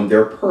from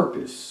their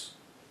purpose,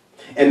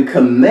 and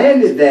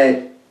commanded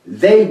that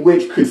they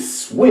which could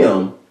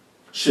swim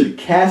should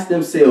cast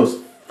themselves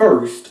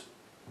first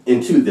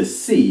into the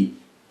sea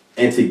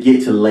and to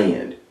get to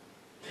land,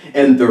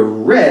 and the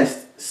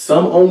rest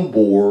some on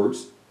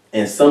boards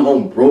and some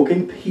on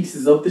broken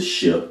pieces of the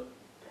ship.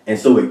 And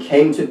so it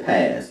came to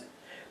pass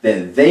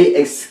that they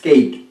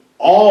escaped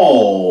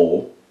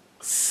all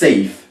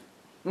safe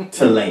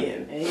to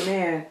land.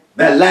 Amen.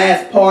 That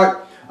last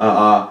part,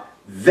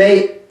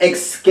 they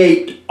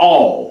escaped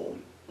all.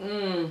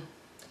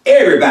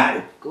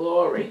 Everybody.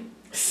 Glory.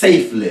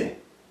 Safely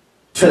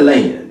to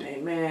land.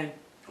 Amen.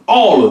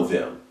 All of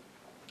them.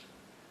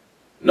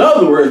 In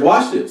other words,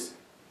 watch this.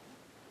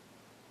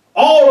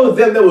 All of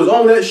them that was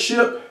on that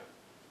ship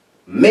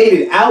made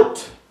it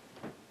out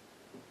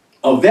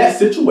of that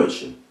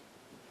situation.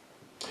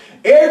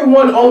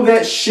 Everyone on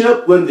that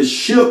ship, when the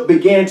ship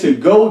began to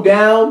go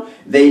down,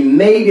 they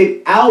made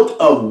it out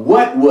of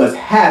what was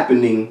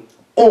happening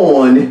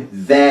on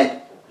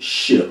that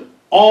ship.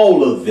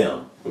 All of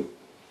them.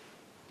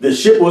 The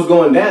ship was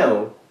going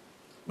down,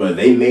 but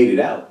they made it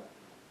out.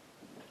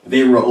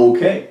 They were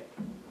okay.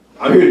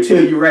 I'm here to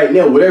tell you right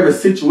now, whatever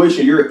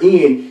situation you're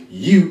in,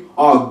 you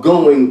are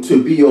going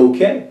to be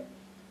okay.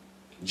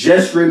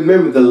 Just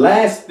remember the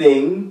last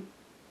thing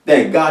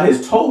that God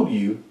has told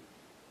you,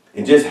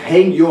 and just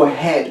hang your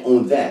hat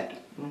on that.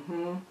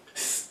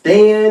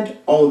 Stand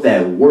on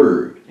that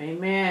word.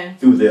 Amen.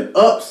 Through the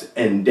ups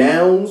and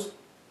downs,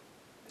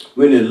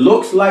 when it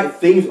looks like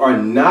things are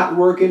not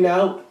working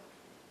out,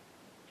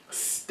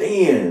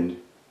 stand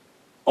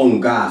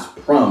on God's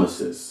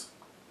promises.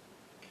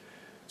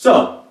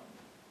 So,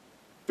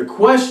 the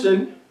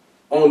question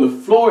on the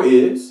floor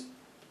is,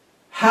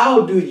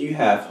 how do you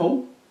have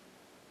hope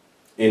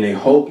in a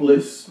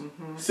hopeless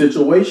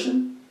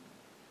situation?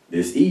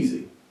 It's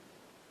easy.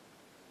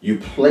 You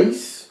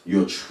place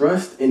your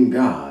trust in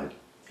God.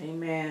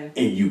 Amen.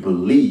 And you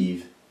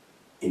believe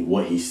in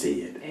what he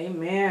said.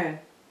 Amen.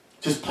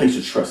 Just place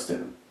your trust in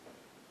him.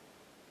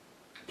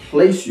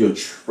 Place your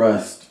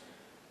trust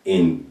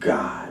in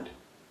God.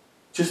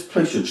 Just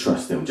place your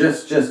trust in him.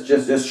 Just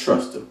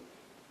trust him.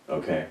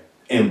 Okay?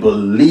 And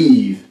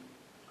believe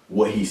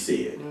what he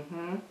said.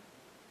 Mm-hmm.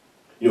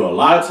 You know, a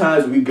lot of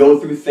times we go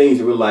through things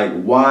and we're like,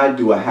 why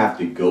do I have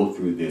to go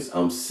through this?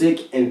 I'm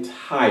sick and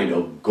tired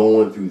of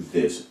going through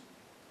this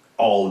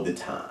all the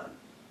time.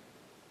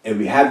 And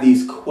we have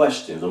these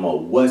questions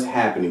about what's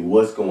happening,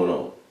 what's going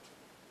on.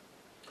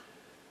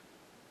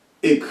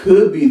 It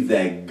could be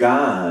that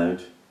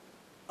God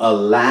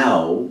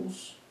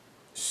allows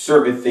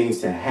certain things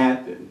to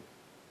happen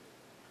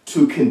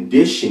to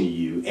condition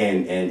you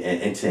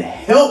and to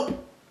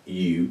help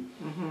you,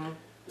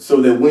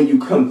 so that when you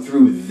come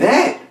through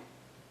that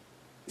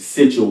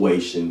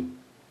situation,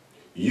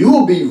 you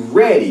will be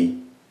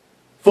ready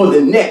for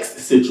the next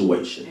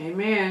situation.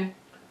 Amen.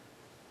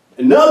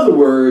 In other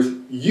words,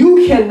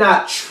 you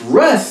cannot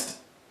trust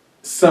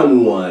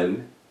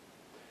someone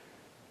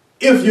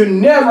if you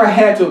never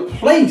had to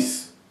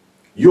place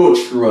your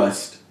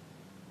trust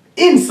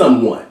in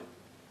someone.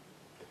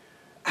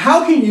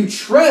 How can you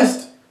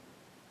trust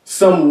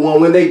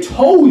someone when they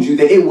told you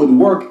that it would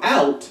work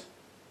out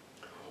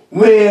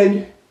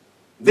when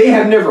they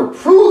have never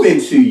proven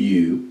to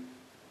you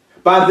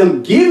by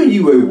them giving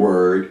you a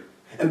word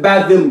and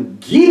by them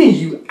getting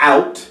you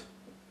out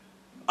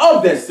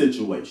of that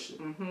situation?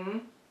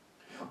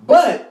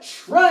 But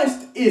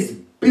trust is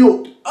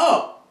built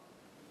up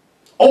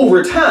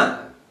over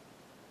time.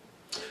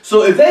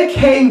 So if they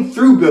came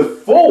through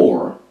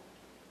before,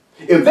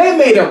 if they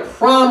made a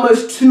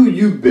promise to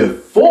you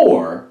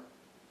before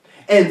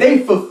and they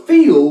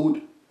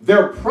fulfilled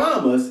their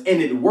promise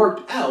and it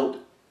worked out,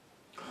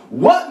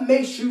 what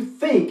makes you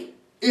think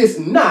it's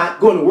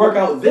not going to work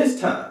out this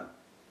time?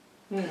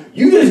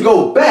 You just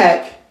go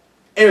back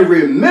and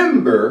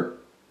remember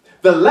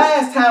the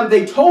last time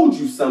they told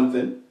you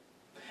something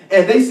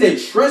and they said,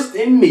 trust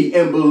in me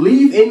and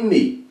believe in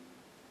me.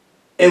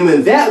 And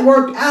when that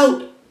worked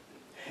out,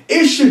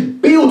 it should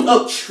build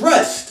up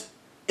trust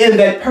in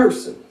that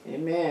person.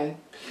 Amen.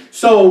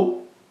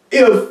 So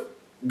if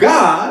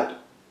God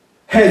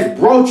has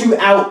brought you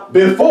out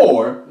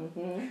before,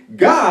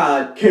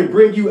 God can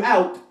bring you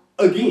out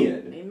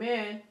again.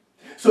 Amen.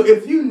 So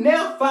if you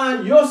now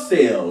find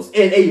yourselves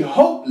in a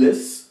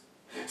hopeless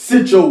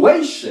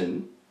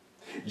situation,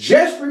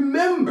 just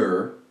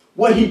remember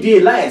what he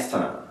did last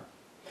time.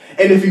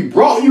 And if he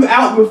brought you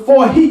out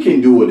before, he can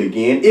do it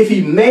again. If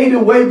he made a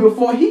way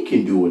before, he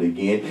can do it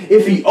again.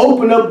 If he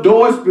opened up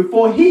doors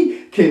before,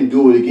 he can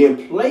do it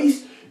again.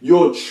 Place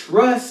your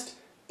trust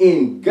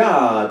in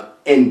God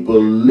and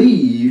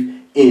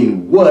believe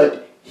in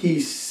what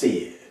he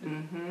said.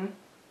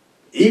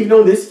 Even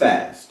on this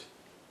fast,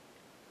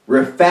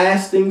 we're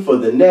fasting for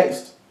the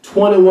next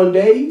 21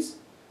 days.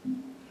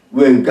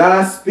 When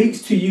God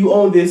speaks to you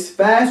on this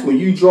fast, when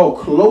you draw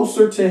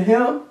closer to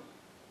him,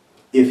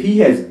 if he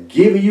has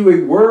given you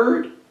a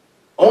word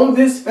on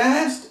this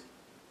fast,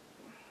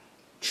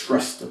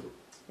 trust him.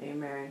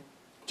 Amen.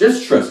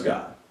 Just trust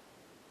God.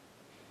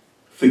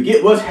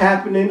 Forget what's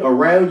happening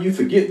around you.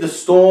 Forget the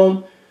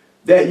storm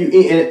that you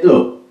in. And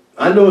look,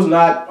 I know it's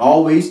not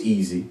always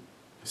easy.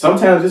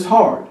 Sometimes it's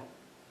hard.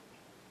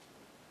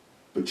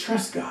 But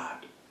trust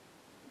God.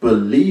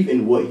 Believe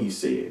in what he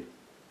said.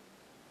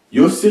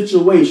 Your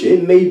situation,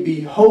 it may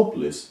be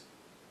hopeless,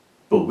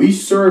 but we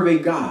serve a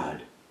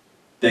God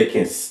that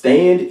can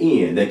stand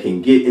in, that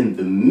can get in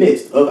the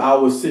midst of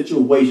our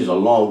situations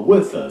along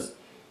with us,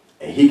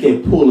 and he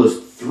can pull us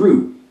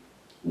through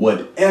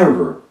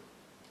whatever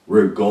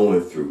we're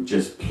going through.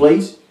 Just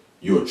place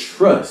your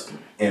trust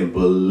and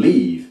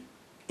believe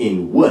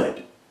in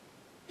what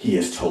he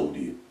has told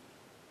you.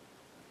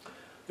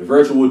 The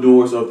virtual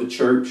doors of the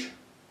church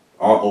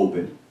are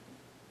open.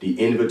 The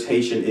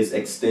invitation is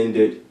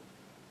extended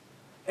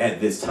at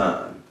this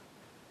time.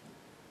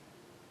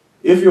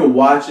 If you're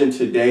watching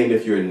today and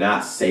if you're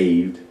not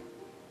saved,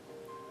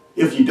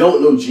 if you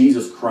don't know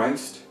Jesus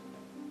Christ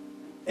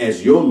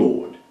as your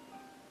Lord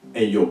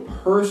and your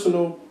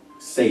personal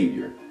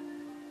Savior,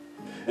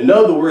 in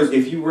other words,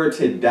 if you were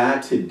to die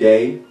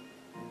today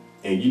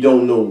and you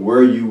don't know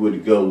where you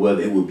would go,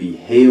 whether it would be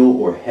hell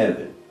or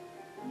heaven,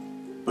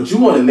 but you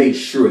want to make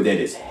sure that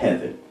it's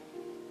heaven,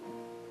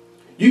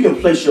 you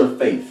can place your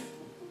faith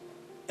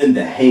in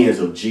the hands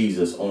of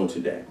Jesus on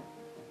today.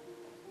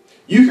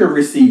 You can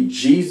receive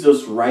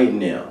Jesus right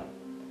now,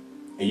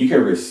 and you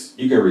can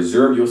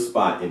reserve your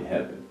spot in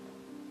heaven.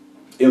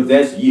 If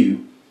that's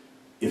you,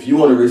 if you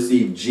want to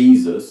receive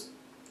Jesus,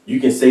 you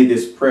can say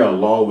this prayer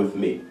along with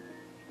me.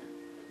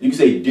 You can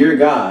say, Dear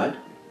God,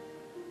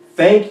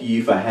 thank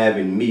you for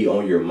having me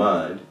on your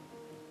mind.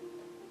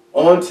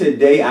 On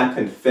today, I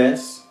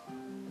confess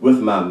with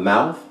my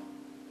mouth,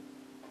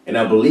 and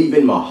I believe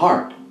in my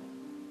heart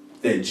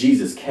that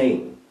Jesus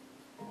came,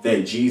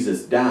 that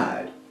Jesus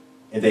died,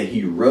 and that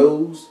he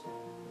rose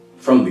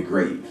from the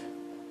grave.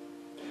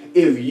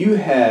 If you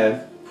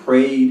have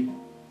prayed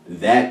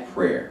that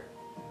prayer,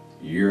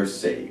 you're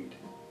saved.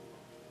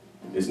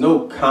 There's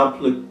no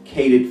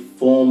complicated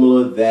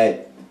formula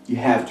that you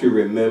have to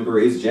remember.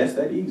 It's just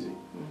that easy.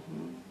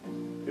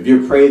 If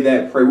you pray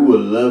that prayer, we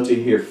would love to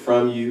hear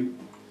from you.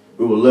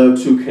 We would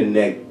love to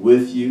connect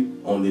with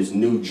you on this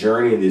new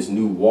journey and this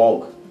new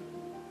walk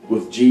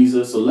with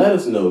Jesus. So let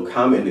us know.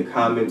 Comment in the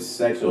comments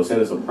section or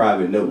send us a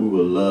private note. We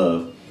would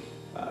love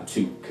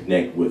to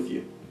connect with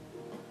you.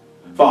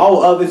 For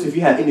all others, if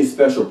you have any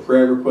special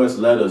prayer requests,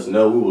 let us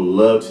know. We would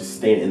love to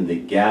stand in the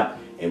gap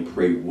and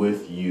pray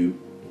with you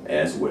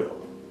as well.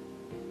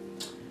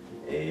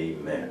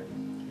 Amen.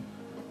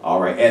 All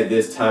right, at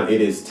this time,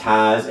 it is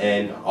tithes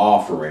and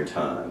offering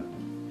time.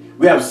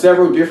 We have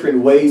several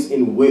different ways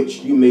in which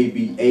you may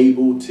be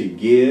able to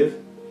give.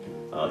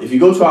 If you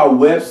go to our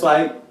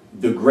website,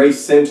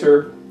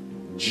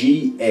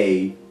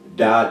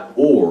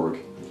 thegracecenterga.org,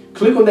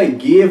 click on that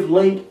give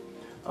link.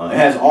 It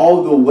has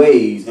all the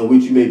ways in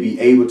which you may be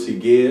able to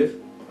give.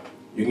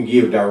 You can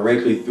give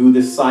directly through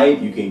the site.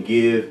 You can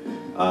give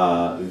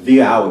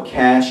via our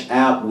Cash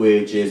App,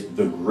 which is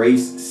the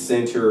Grace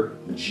Center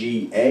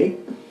GA.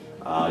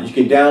 You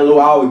can download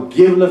our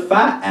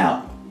Givelify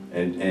app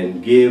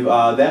and give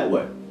that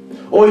way.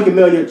 Or you can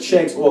mail your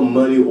checks or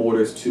money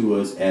orders to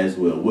us as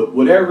well.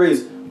 Whatever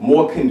is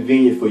more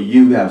convenient for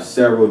you, we have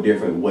several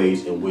different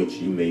ways in which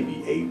you may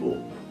be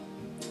able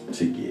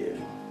to give.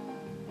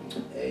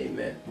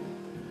 Amen.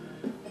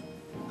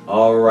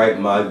 All right,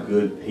 my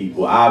good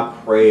people, I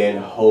pray and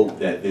hope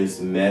that this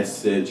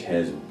message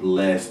has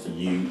blessed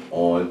you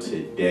on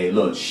today.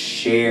 Look,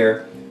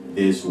 share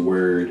this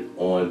word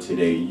on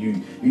today.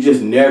 You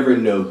just never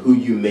know who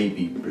you may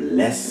be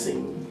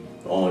blessing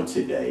on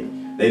today.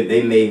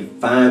 They may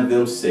find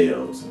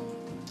themselves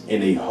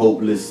in a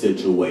hopeless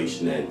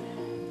situation, and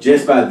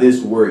just by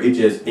this word,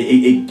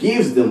 it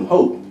gives them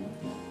hope.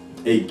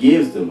 It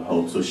gives them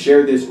hope. So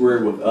share this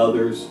word with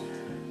others,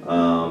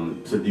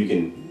 so you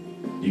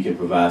can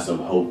provide some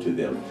hope to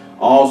them.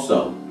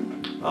 Also,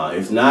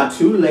 it's not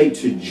too late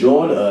to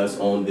join us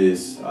on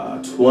this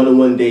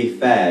 21-day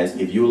fast.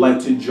 If you would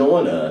like to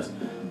join us,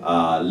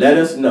 let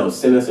us know.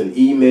 Send us an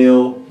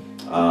email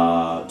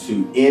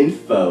to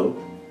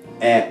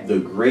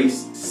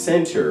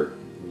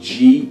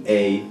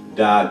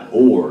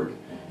info@thegracecenterga.org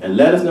and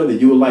let us know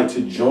that you would like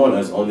to join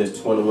us on this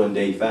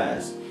 21-day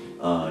fast.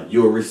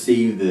 You'll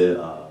receive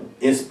the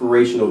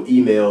inspirational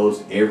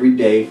emails every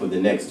day for the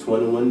next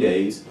 21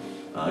 days.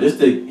 Just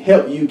to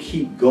help you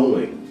keep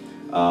going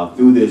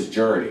through this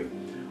journey.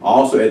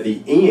 Also, at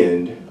the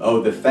end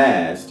of the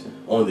fast,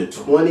 on the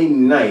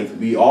 29th,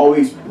 we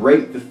always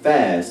break the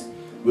fast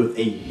with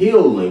a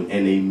healing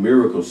and a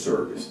miracle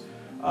service.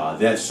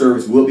 That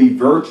service will be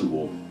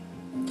virtual,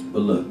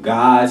 but look,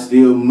 God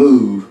still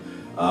moves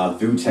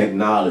through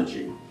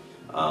technology.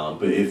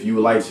 But if you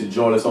would like to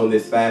join us on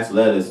this fast,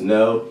 let us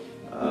know.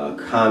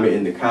 Comment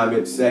in the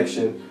comment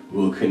section.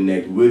 We'll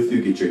connect with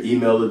you, get your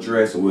email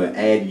address, and we'll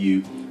add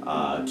you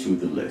to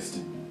the list.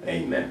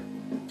 Amen.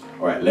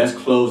 All right, let's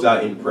close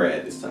out in prayer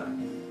at this time.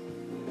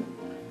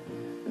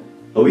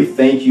 Lord, we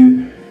thank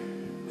you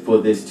for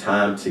this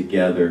time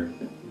together.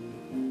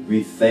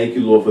 We thank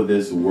you, Lord, for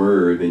this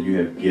word that you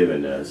have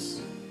given us.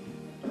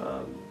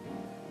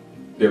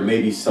 There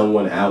may be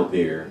someone out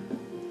there,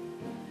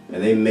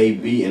 and they may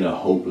be in a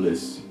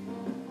hopeless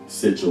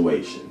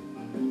situation.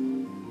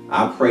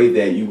 I pray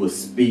that you will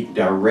speak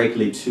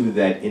directly to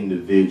that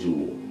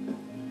individual.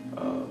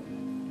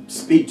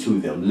 Speak to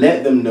them.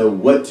 Let them know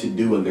what to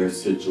do in their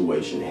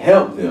situation.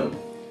 Help them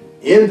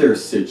in their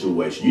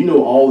situation. You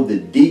know all the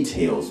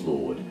details,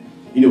 Lord.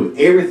 You know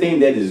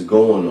everything that is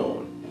going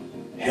on.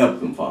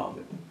 Help them,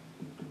 Father.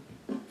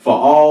 For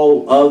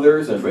all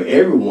others and for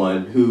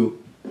everyone who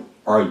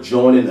are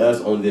joining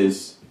us on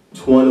this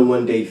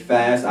 21-day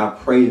fast, I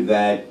pray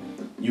that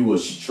you will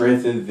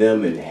strengthen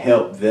them and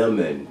help them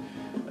and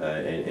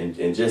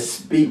just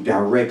speak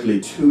directly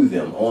to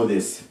them on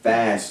this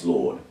fast,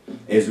 Lord.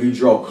 As we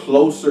draw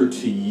closer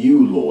to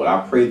you, Lord,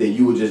 I pray that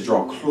you will just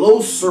draw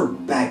closer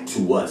back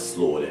to us,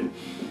 Lord, and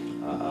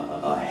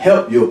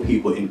help your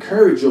people,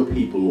 encourage your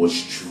people, Lord,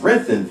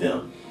 strengthen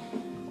them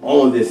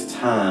on this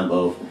time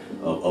of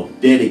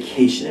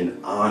dedication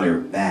and honor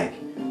back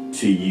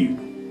to you.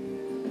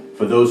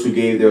 For those who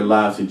gave their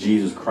lives to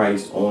Jesus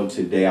Christ on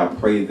today, I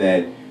pray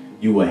that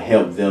you will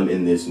help them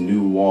in this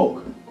new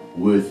walk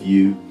with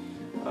you.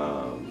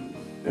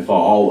 And for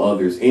all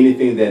others,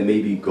 anything that may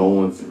be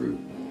going through,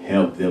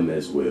 help them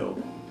as well.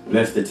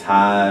 Bless the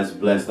tithes,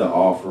 bless the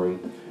offering.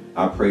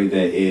 I pray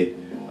that it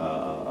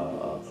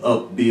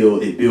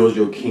builds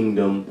your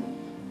kingdom,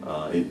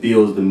 it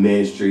builds the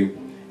ministry,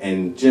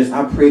 and just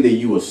I pray that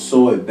you will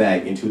sow it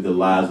back into the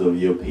lives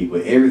of your people.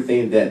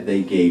 Everything that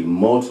they gave,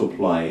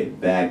 multiply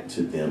it back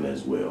to them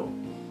as well.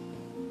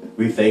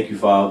 We thank you,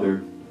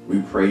 Father.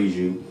 We praise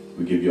you.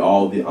 We give you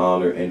all the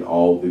honor and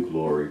all the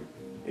glory.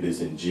 It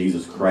is in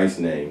Jesus Christ's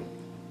name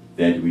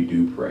that we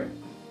do pray.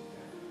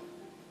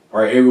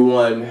 All right,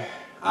 everyone,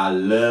 I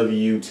love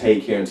you.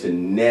 Take care until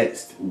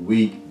next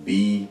week.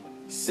 Be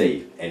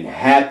safe and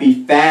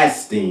happy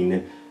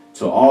fasting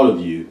to all of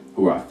you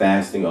who are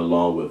fasting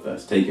along with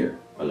us. Take care.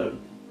 I love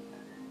you.